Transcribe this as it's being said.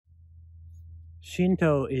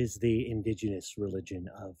Shinto is the indigenous religion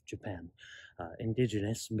of Japan.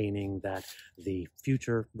 Indigenous meaning that the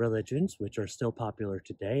future religions, which are still popular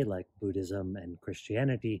today, like Buddhism and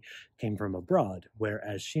Christianity, came from abroad,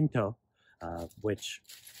 whereas Shinto, which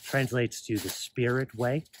translates to the spirit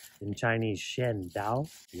way, in Chinese Shen Dao,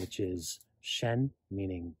 which is Shen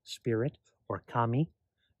meaning spirit, or Kami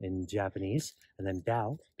in Japanese, and then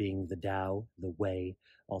Dao being the Dao, the way,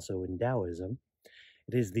 also in Taoism.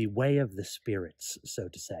 It is the way of the spirits, so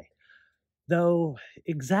to say. Though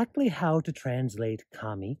exactly how to translate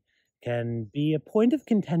kami can be a point of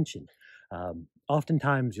contention.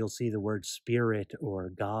 Oftentimes you'll see the word spirit or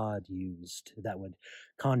God used that would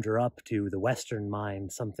conjure up to the Western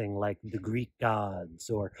mind something like the Greek gods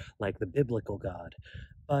or like the biblical God.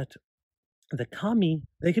 But the kami,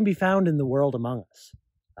 they can be found in the world among us.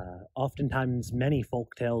 Oftentimes, many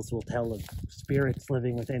folk tales will tell of spirits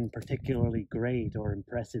living within particularly great or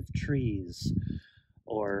impressive trees,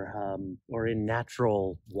 or in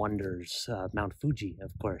natural wonders. Mount Fuji,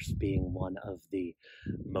 of course, being one of the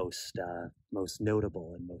most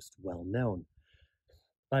notable and most well known.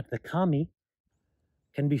 But the kami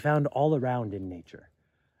can be found all around in nature.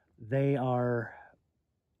 They are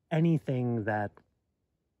anything that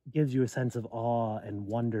gives you a sense of awe and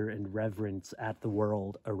wonder and reverence at the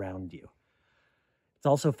world around you. It's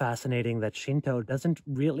also fascinating that Shinto doesn't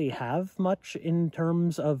really have much in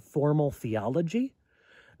terms of formal theology.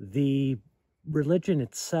 The religion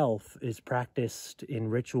itself is practiced in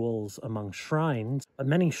rituals among shrines, but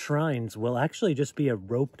many shrines will actually just be a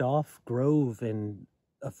roped-off grove in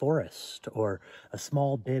a forest or a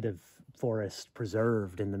small bit of forest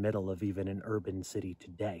preserved in the middle of even an urban city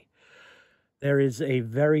today. There is a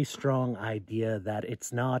very strong idea that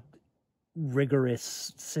it's not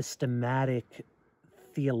rigorous, systematic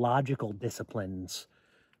theological disciplines,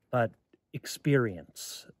 but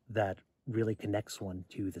experience that really connects one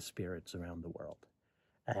to the spirits around the world.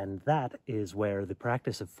 And that is where the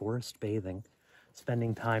practice of forest bathing,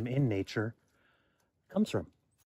 spending time in nature, comes from.